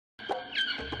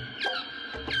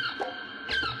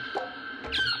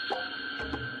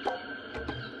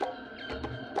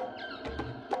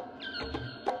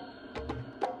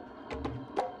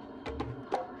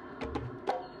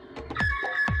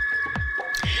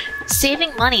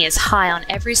Saving money is high on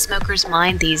every smoker's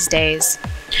mind these days.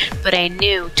 But a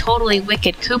new, totally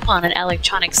wicked coupon and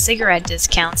electronic cigarette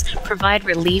discounts provide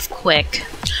relief quick.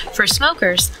 For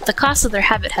smokers, the cost of their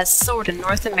habit has soared in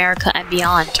North America and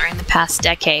beyond during the past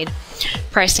decade.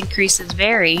 Price increases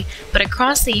vary, but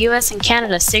across the US and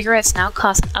Canada, cigarettes now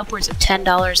cost upwards of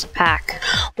 $10 a pack.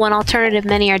 One alternative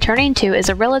many are turning to is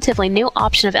a relatively new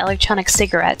option of electronic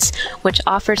cigarettes, which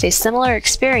offers a similar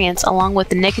experience along with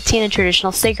the nicotine in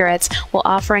traditional cigarettes while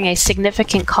offering a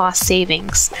significant cost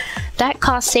savings. That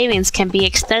cost savings can be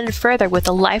extended further with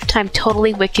a lifetime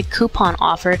Totally Wicked coupon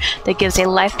offer that gives a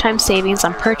lifetime savings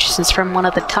on purchases from one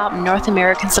of the top North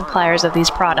American suppliers of these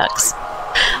products.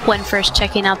 When first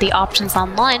checking out the options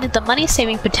online, the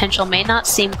money-saving potential may not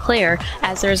seem clear,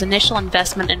 as there is initial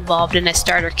investment involved in a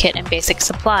starter kit and basic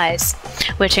supplies,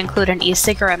 which include an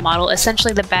e-cigarette model,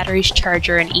 essentially the batteries,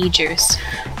 charger, and e-juice.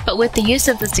 But with the use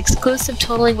of this exclusive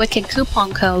Totally Wicked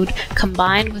coupon code,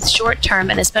 combined with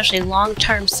short-term and especially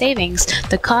long-term savings,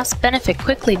 the cost-benefit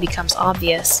quickly becomes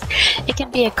obvious. It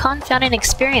can be a confounding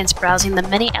experience browsing the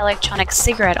many electronic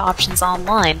cigarette options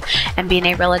online, and being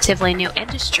a relatively new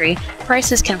industry,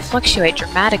 prices can fluctuate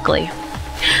dramatically.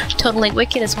 Totally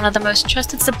Wicked is one of the most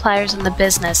trusted suppliers in the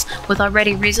business, with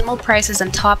already reasonable prices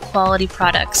and top quality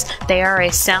products. They are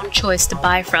a sound choice to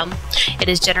buy from. It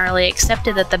is generally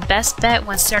accepted that the best bet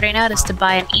when starting out is to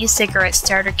buy an e-cigarette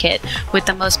starter kit, with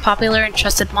the most popular and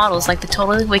trusted models like the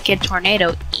Totally Wicked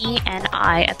Tornado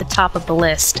ENI at the top of the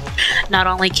list. Not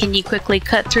only can you quickly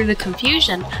cut through the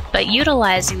confusion, but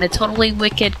utilizing the Totally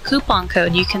Wicked coupon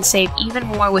code, you can save even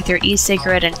more with your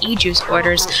e-cigarette and e-juice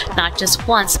orders, not just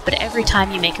once, but every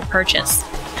time you make a purchase.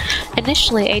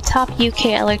 Initially a top UK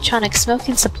electronic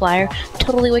smoking supplier,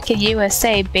 Totally Wicked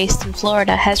USA, based in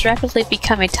Florida, has rapidly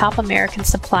become a top American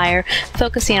supplier,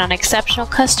 focusing on exceptional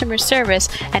customer service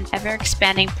and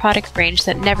ever-expanding product range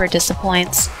that never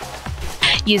disappoints.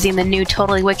 Using the new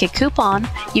Totally Wicked coupon,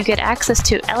 you get access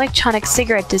to electronic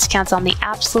cigarette discounts on the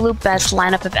absolute best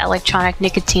lineup of electronic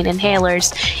nicotine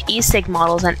inhalers, e-cig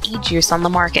models, and e-juice on the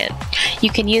market. You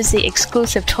can use the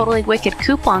exclusive Totally Wicked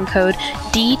coupon code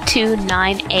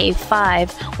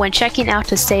D29A5 when checking out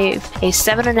to save a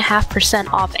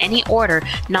 7.5% off any order,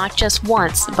 not just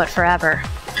once, but forever.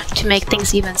 To make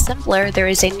things even simpler, there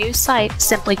is a new site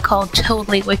simply called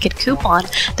Totally Wicked Coupon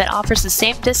that offers the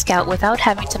same discount without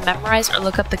having to memorize or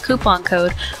look up the coupon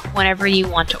code whenever you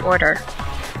want to order.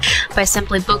 By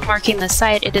simply bookmarking the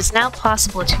site, it is now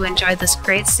possible to enjoy this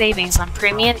great savings on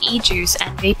premium e-juice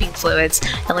and vaping fluids,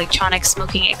 electronic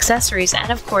smoking accessories,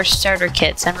 and of course starter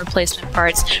kits and replacement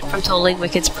parts from Totally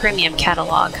Wicked's premium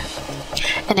catalog.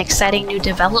 An exciting new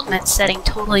development setting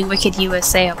Totally Wicked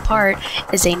USA apart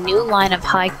is a new line of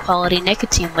high-quality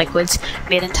nicotine liquids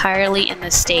made entirely in the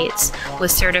States,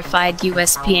 with certified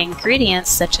USP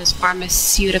ingredients such as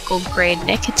pharmaceutical-grade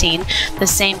nicotine, the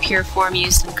same pure form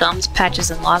used in gums, patches,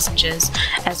 and lozenges,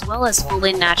 as well as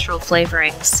fully natural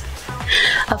flavorings.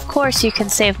 Of course, you can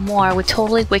save more with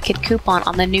Totally Wicked coupon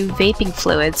on the new vaping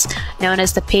fluids, known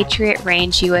as the Patriot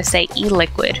Range USA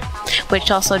e-Liquid, which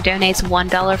also donates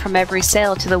 $1 from every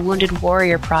sale to the Wounded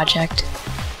Warrior Project.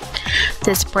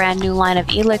 This brand new line of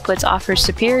e-liquids offers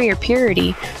superior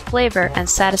purity, flavor, and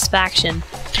satisfaction,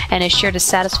 and is sure to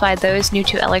satisfy those new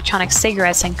to electronic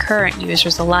cigarettes and current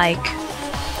users alike.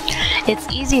 It's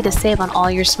easy to save on all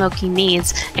your smoking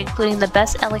needs, including the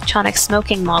best electronic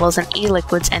smoking models and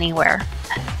e-liquids anywhere.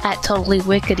 At Totally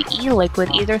Wicked e-Liquid,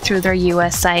 either through their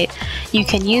US site, you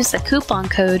can use the coupon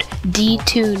code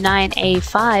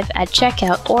D29A5 at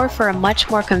checkout, or for a much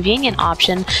more convenient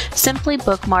option, simply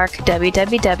bookmark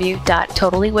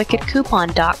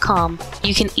www.totallywickedcoupon.com.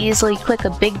 You can easily click a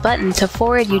big button to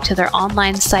forward you to their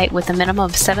online site with a minimum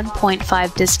of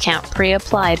 7.5% discount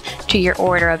pre-applied to your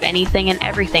order of anything and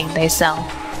everything they sell.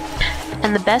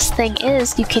 And the best thing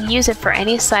is, you can use it for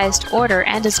any sized order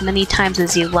and as many times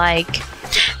as you like.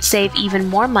 Save even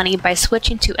more money by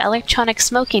switching to electronic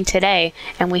smoking today,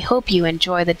 and we hope you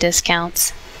enjoy the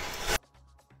discounts.